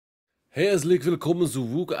Herzlich willkommen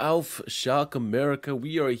zurück auf Schalke America.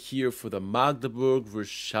 We are here for the Magdeburg vs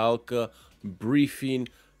Schalke briefing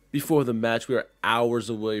before the match. We are hours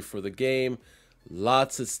away for the game.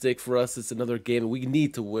 Lots at stake for us. It's another game we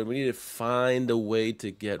need to win. We need to find a way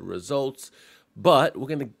to get results. But we're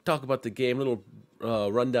going to talk about the game, a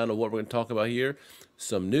little rundown of what we're going to talk about here.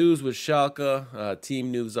 Some news with Schalke,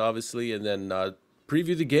 team news obviously, and then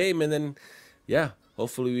preview the game. And then, yeah,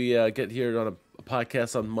 hopefully we get here on a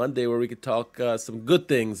podcast on Monday where we could talk some good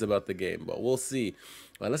things about the game, but we'll see.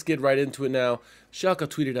 Let's get right into it now. Schalke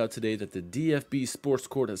tweeted out today that the DFB Sports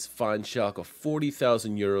Court has fined Schalke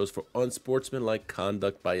 40,000 euros for unsportsmanlike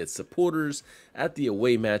conduct by its supporters at the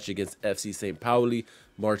away match against FC St. Pauli,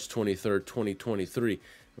 March 23rd, 2023.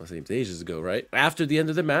 Well, seems ages ago, right? After the end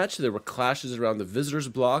of the match, there were clashes around the visitors'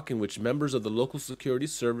 block in which members of the local security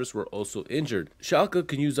service were also injured. Schalke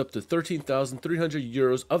can use up to 13,300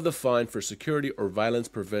 euros of the fine for security or violence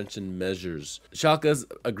prevention measures. Schalke has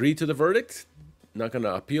agreed to the verdict, not going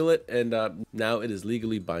to appeal it, and now it is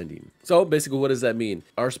legally binding. So basically, what does that mean?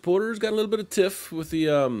 Our supporters got a little bit of tiff with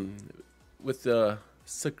the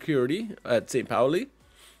security at St. Pauli,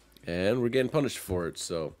 and we're getting punished for it.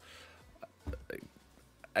 So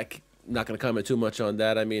I'm not going to comment too much on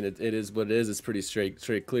that. I mean, it is what it is. It's pretty straight,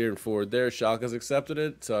 clear, and forward there. Schalke has accepted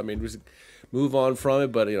it. So, I mean, we just move on from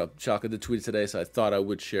it. But, you know, Schalke did tweet today, so I thought I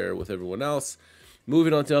would share it with everyone else.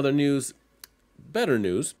 Moving on to other news. Better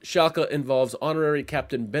news. Schalke involves honorary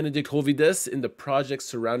captain Benedikt Hovides in the project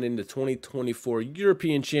surrounding the 2024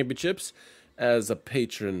 European Championships as a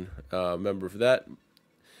patron member for that.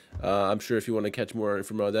 I'm sure if you want to catch more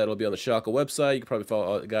information on that, it'll be on the Schalke website. You can probably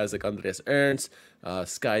follow guys like Andreas Ernst,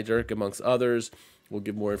 Sky Dirk, amongst others. We'll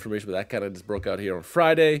give more information, but that kind of just broke out here on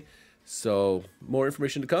Friday. So more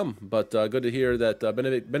information to come. But good to hear that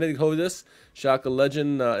Benedikt Hovides, Schalke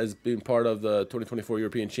legend, is being part of the 2024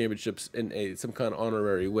 European Championships in some kind of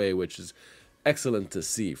honorary way, which is excellent to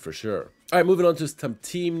see for sure. All right, moving on to some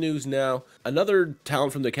team news now. Another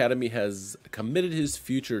talent from the academy has committed his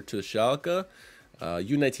future to Schalke.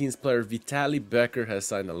 U19's player Vitali Becker has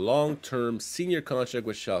signed a long-term senior contract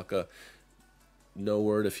with Schalke. No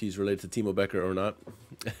word if he's related to Timo Becker or not.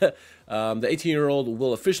 The 18-year-old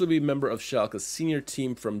will officially be a member of Schalke's senior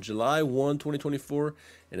team from July 1, 2024,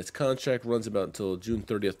 and his contract runs about until June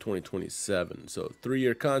 30th, 2027. So,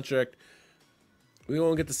 3-year contract. We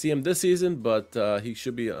won't get to see him this season, but he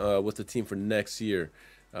should be with the team for next year.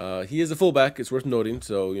 He is a fullback, it's worth noting,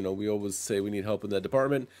 so, you know, we always say we need help in that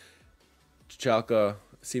department. Schalke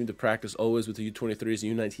seem to practice always with the U23s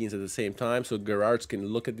and U19s at the same time, so Gerards can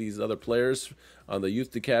look at these other players on the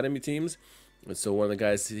youth academy teams. And so one of the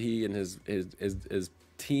guys he and his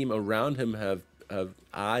team around him have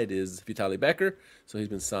eyed is Vitali Becker, so he's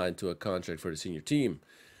been signed to a contract for the senior team.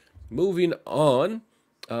 Moving on,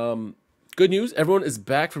 good news, everyone is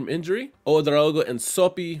back from injury. Ouedraogo and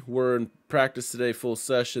Sopi were in practice today, full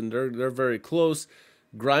session. They're very close.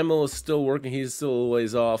 Greimel is still working, he's still a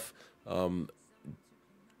ways off.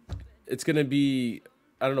 It's going to be,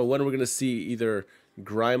 I don't know when we're going to see either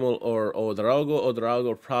Greimel or Ouedraogo.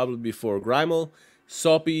 Ouedraogo probably before Greimel.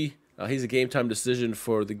 Sopi, he's a game time decision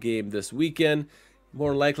for the game this weekend.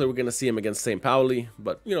 More likely we're going to see him against St. Pauli,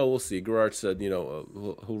 but, you know, we'll see. Gerard said, you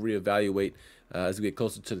know, he'll reevaluate as we get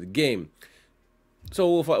closer to the game.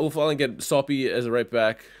 So we'll finally get Sopi as a right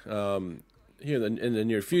back here in the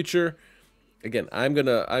near future. Again, I'm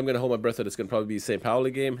gonna hold my breath that it's gonna probably be St.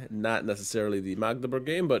 Pauli game, not necessarily the Magdeburg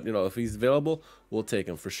game. But you know, if he's available, we'll take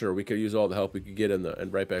him for sure. We could use all the help we could get in the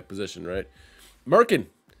right back position, right? Merkin,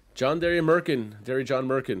 John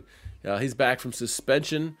Merkin, he's back from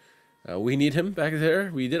suspension. We need him back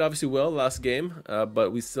there. We did obviously well last game,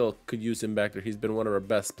 but we still could use him back there. He's been one of our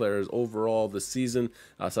best players overall this season,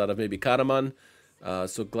 outside of maybe Karaman.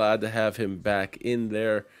 So glad to have him back in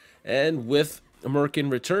there. And with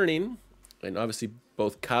Merkin returning, and obviously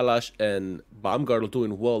both Kalash and Baumgartel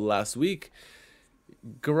doing well last week,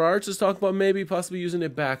 Gerards is talking about maybe possibly using a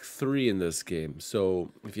back three in this game. So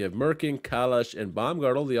if you have Merkin, Kalash, and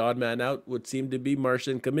Baumgartel, the odd man out would seem to be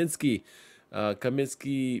Marcin Kaminski.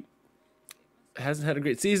 Kaminski hasn't had a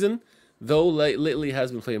great season, though lately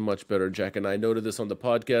has been playing much better. Jack and I noted this on the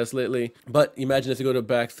podcast lately. But imagine if you go to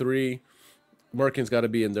back three, Merkin's got to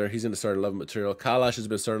be in there. He's going to start 11 material. Kalash has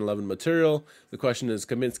been starting 11 material. The question is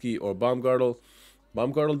Kaminski or Baumgartel.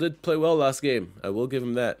 Baumgartel did play well last game. I will give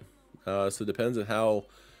him that. So it depends on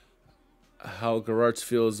how Gerards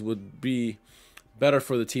feels would be better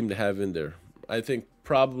for the team to have in there. I think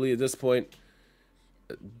probably at this point,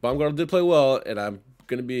 Baumgartel did play well, and I'm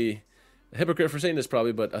going to be a hypocrite for saying this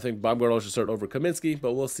probably, but I think Baumgartner should start over Kaminsky,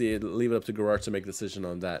 but we'll see. Leave it up to Gerrard to make a decision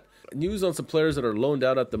on that. News on some players that are loaned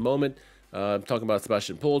out at the moment. I'm talking about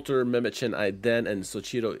Sebastian Polter, Mehmetchen Aydin, and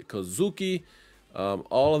Soichiro Kozuki.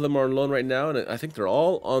 All of them are on loan right now, and I think they're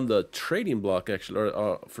all on the trading block, actually,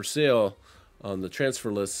 or for sale on the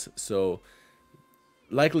transfer list. So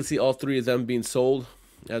likely see all three of them being sold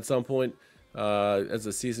at some point as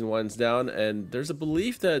the season winds down. And there's a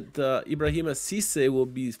belief that Ibrahima Cisse will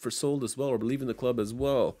be for sold as well, or leaving the club as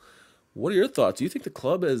well. What are your thoughts? Do you think the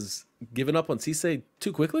club has given up on Cisse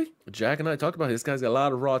too quickly? Jack and I talked about it. This guy's got a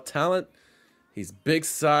lot of raw talent. He's big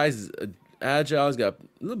size, he's agile, he's got a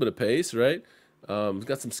little bit of pace, right? He's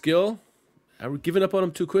got some skill. Are we giving up on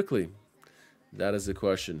him too quickly? That is the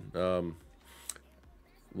question.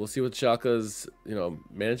 We'll see what Schalke's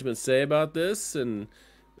management say about this, and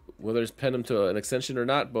whether it's pen him to an extension or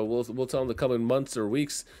not. But we'll tell him the coming months or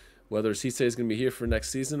weeks whether Cisse is going to be here for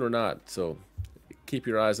next season or not. So keep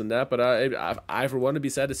your eyes on that. But I for one, would be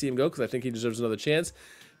sad to see him go because I think he deserves another chance.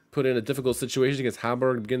 Put in a difficult situation against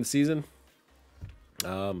Hamburg at the beginning of the season.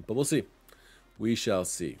 But we'll see. We shall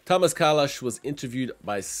see. Thomas Kalash was interviewed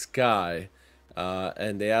by Sky,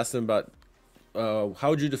 and they asked him about how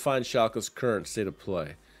would you define Schalke's current state of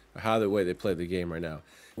play, or how the way they play the game right now.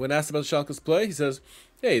 When asked about Schalke's play, he says,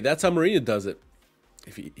 "Hey, that's how Mourinho does it.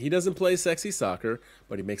 If he doesn't play sexy soccer,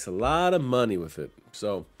 but he makes a lot of money with it."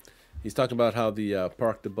 So he's talking about how the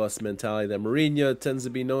park the bus mentality that Mourinho tends to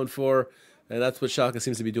be known for, and that's what Schalke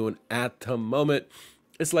seems to be doing at the moment.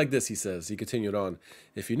 It's like this, he says. He continued on.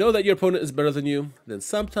 If you know that your opponent is better than you, then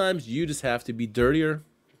sometimes you just have to be dirtier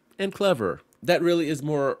and clever. That really is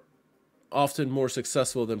often more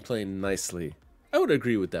successful than playing nicely. I would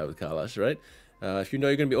agree with that with Kalash, right? If you know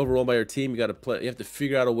you're going to be overwhelmed by your team, you have to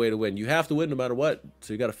figure out a way to win. You have to win no matter what,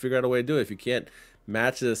 so you got to figure out a way to do it. If you can't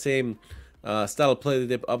match the same style of play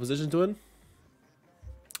that the opposition's doing,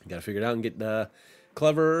 you got to figure it out and get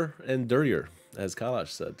cleverer and dirtier, as Kalash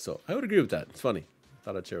said. So I would agree with that. It's funny.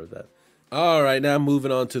 Thought I'd share with that. All right, now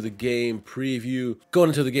moving on to the game preview. Going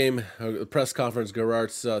into the game, the press conference,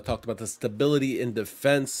 Gerrard talked about the stability in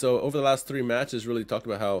defense. So over the last 3 matches, really talked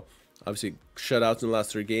about how, obviously, shutouts in the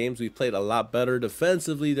last 3 games. We played a lot better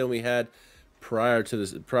defensively than we had prior to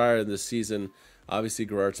this season. Obviously,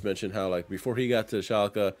 Gerrard's mentioned how, like, before he got to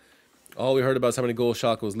Schalke, all we heard about is how many goals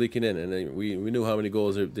Schalke was leaking in, and we knew how many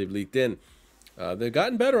goals they've leaked in. They've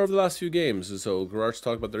gotten better over the last few games. So Gerrard's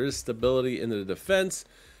talked about there is stability in the defense.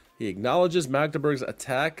 He acknowledges Magdeburg's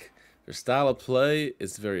attack. Their style of play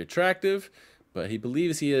is very attractive, but he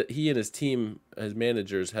believes he and his team, his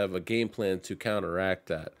managers, have a game plan to counteract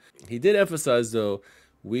that. He did emphasize, though,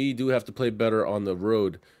 we do have to play better on the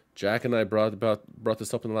road. Jack and I brought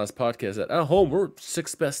this up in the last podcast, that at home, we're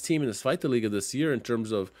 6th best team in this Fight the Liga this year in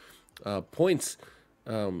terms of points.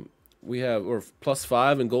 We're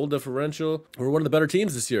 +5 in goal differential. We're one of the better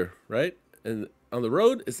teams this year, right? And on the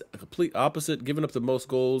road, it's a complete opposite, giving up the most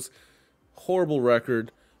goals. Horrible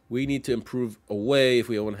record. We need to improve away if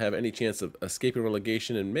we want to have any chance of escaping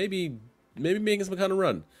relegation and maybe making some kind of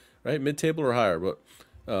run, right? Mid-table or higher. But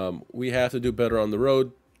we have to do better on the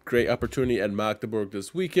road. Great opportunity at Magdeburg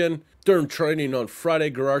this weekend. During training on Friday,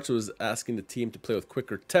 Gerrard was asking the team to play with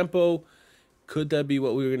quicker tempo. Could that be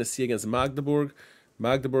what we were going to see against Magdeburg?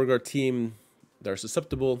 Magdeburg are a team that are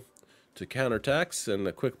susceptible to counterattacks and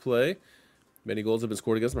a quick play. Many goals have been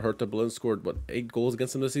scored against them. Hertha Berlin scored, 8 goals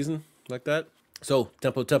against them this season? Like that? So,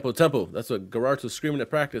 tempo, tempo, tempo. That's what Gerrard was screaming at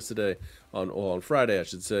practice today, on Friday, I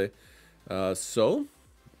should say. So,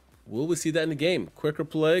 will we see that in the game? Quicker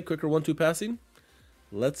play, quicker 1-2 passing?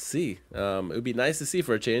 Let's see. It would be nice to see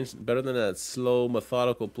for a change. Better than that slow,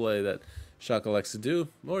 methodical play that Schalke likes to do.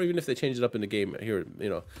 Or even if they change it up in the game here,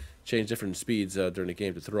 change different speeds during the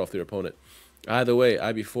game to throw off their opponent. Either way,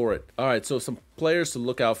 I'd be for it. All right, so some players to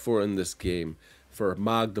look out for in this game, for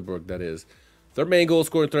Magdeburg, that is. Their main goal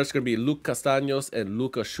scoring threats are going to be Luke Castaños and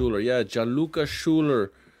Luca Schuler. Yeah, Gianluca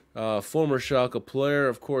Schuler, former Schalke player,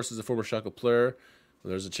 of course, is a former Schalke player.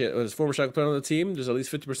 When there's a former Schalke player on the team, there's at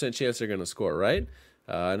least 50% chance they're going to score, right?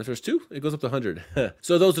 And if there's 2, it goes up to 100.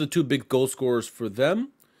 So those are the 2 big goal scorers for them,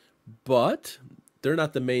 but they're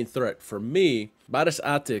not the main threat. For me, Barış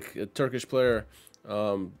Atik, a Turkish player,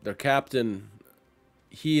 their captain,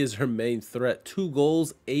 he is her main threat. 2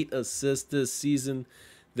 goals, 8 assists this season.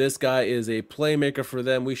 This guy is a playmaker for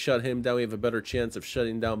them. We shut him down. We have a better chance of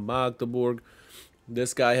shutting down Magdeburg.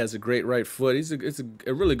 This guy has a great right foot. He's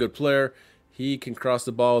a really good player. He can cross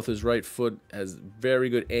the ball with his right foot, has very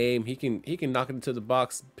good aim. He can knock it into the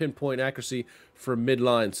box, pinpoint accuracy for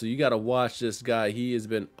midline. So you got to watch this guy. He has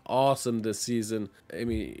been awesome this season. I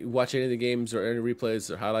mean, watch any of the games or any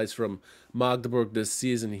replays or highlights from Magdeburg this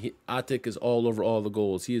season. Atik is all over all the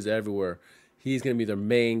goals. He is everywhere. He's going to be their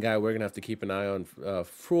main guy we're going to have to keep an eye on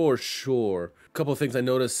for sure. A couple of things I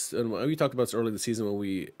noticed, and we talked about this early in the season when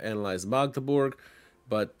we analyzed Magdeburg,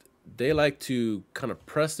 but they like to kind of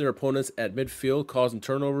press their opponents at midfield, causing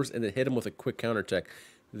turnovers, and then hit them with a quick counterattack.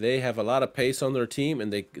 They have a lot of pace on their team,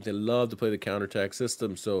 and they love to play the counterattack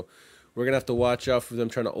system. So we're going to have to watch out for them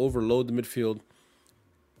trying to overload the midfield,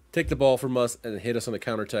 take the ball from us, and hit us on the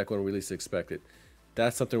counterattack when we least expect it.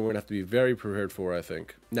 That's something we're going to have to be very prepared for, I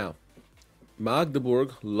think. Now,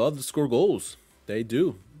 Magdeburg love to score goals. They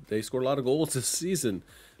do. They scored a lot of goals this season.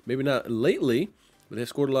 Maybe not lately, but they've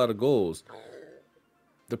scored a lot of goals.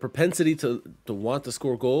 The propensity to want to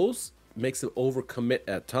score goals makes them overcommit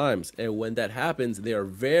at times. And when that happens, they are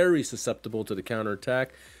very susceptible to the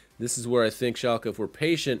counterattack. This is where I think Schalke, if we're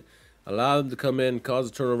patient, allow them to come in, cause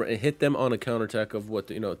a turnover, and hit them on a counterattack of what,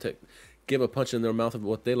 give a punch in their mouth of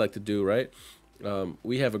what they like to do, right?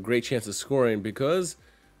 We have a great chance of scoring because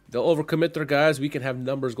they'll overcommit their guys. We can have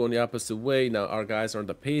numbers going the opposite way. Now, our guys aren't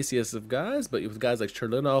the paciest of guys, but with guys like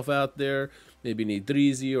Cherlinov out there, maybe an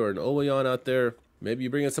Idrizi or an Owayan out there, maybe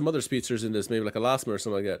you bring in some other speedsters in this, maybe like a Lasma or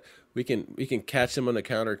something like that. We can catch them on the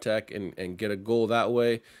counterattack and get a goal that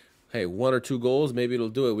way. Hey, 1 or 2 goals, maybe it'll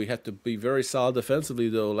do it. We have to be very solid defensively,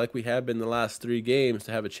 though, like we have been the last 3 games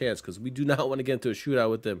to have a chance, because we do not want to get into a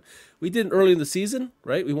shootout with them. We did early in the season,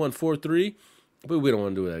 right? We won 4-3, but we don't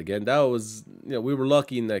want to do that again. That was, we were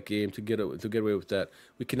lucky in that game to get away with that.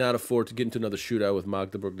 We cannot afford to get into another shootout with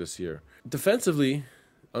Magdeburg this year. Defensively,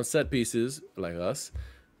 on set pieces, like us,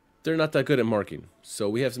 they're not that good at marking. So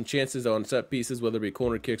we have some chances on set pieces, whether it be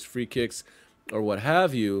corner kicks, free kicks, or what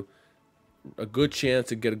have you, a good chance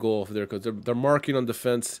to get a goal off there, because their marking on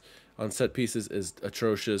defense on set pieces is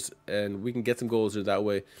atrocious, and we can get some goals there that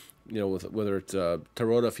way. With whether it's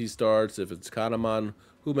Tarota if he starts, if it's Karaman,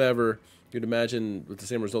 whomever. You'd imagine with the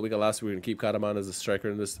same result we got last week, we're going to keep Karaman as a striker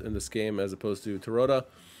in this game as opposed to Tarota.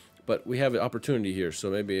 But we have an opportunity here,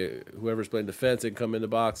 so maybe whoever's playing defense can come in the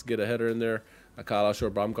box, get a header in there, a Kalash or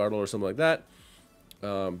a Baumgartel or something like that.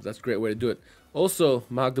 That's a great way to do it. Also,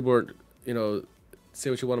 Magdeburg, say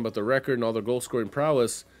what you want about the record and all their goal-scoring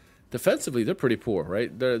prowess. Defensively, they're pretty poor,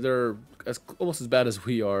 right? They're almost as bad as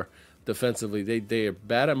we are defensively. They are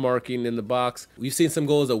bad at marking in the box. We've seen some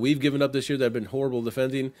goals that we've given up this year that have been horrible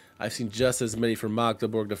defending. I've seen just as many from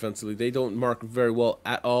Magdeburg defensively. They don't mark very well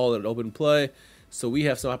at all in open play. So we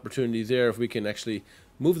have some opportunity there if we can actually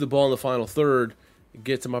move the ball in the final third,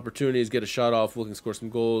 get some opportunities, get a shot off, we can score some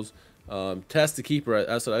goals. Test the keeper. Like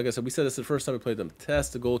I said, we said this the first time we played them.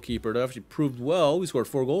 Test the goalkeeper. They actually proved well. We scored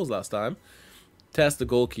 4 goals last time. Test the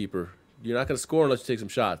goalkeeper. You're not going to score unless you take some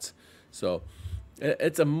shots. So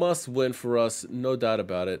it's a must-win for us, no doubt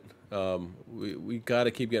about it. We got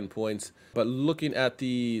to keep getting points. But looking at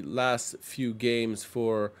the last few games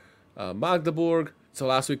for Magdeburg, so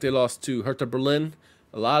last week they lost to Hertha Berlin.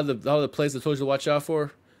 A lot of the plays I told you to watch out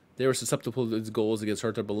for, they were susceptible to these goals against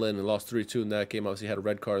Hertha Berlin and lost 3-2 in that game. Obviously had a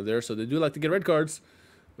red card there, so they do like to get red cards.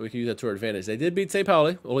 We can use that to our advantage. They did beat St.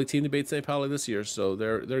 Pauli, only team to beat St. Pauli this year, so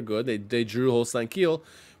they're good. They drew Holstein Kiel,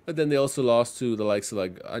 but then they also lost to the likes of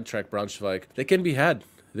like Eintracht Braunschweig. They can be had.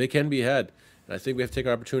 They can be had. And I think we have to take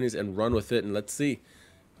our opportunities and run with it, and let's see.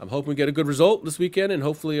 I'm hoping we get a good result this weekend, and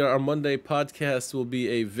hopefully our Monday podcast will be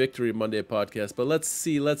a victory Monday podcast. But let's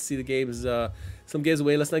see the games, some games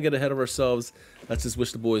away. Let's not get ahead of ourselves. Let's just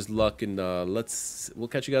wish the boys luck, and we'll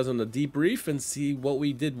catch you guys on the debrief and see what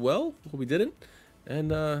we did well, what we didn't,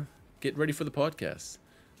 and get ready for the podcast.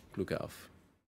 Glück auf.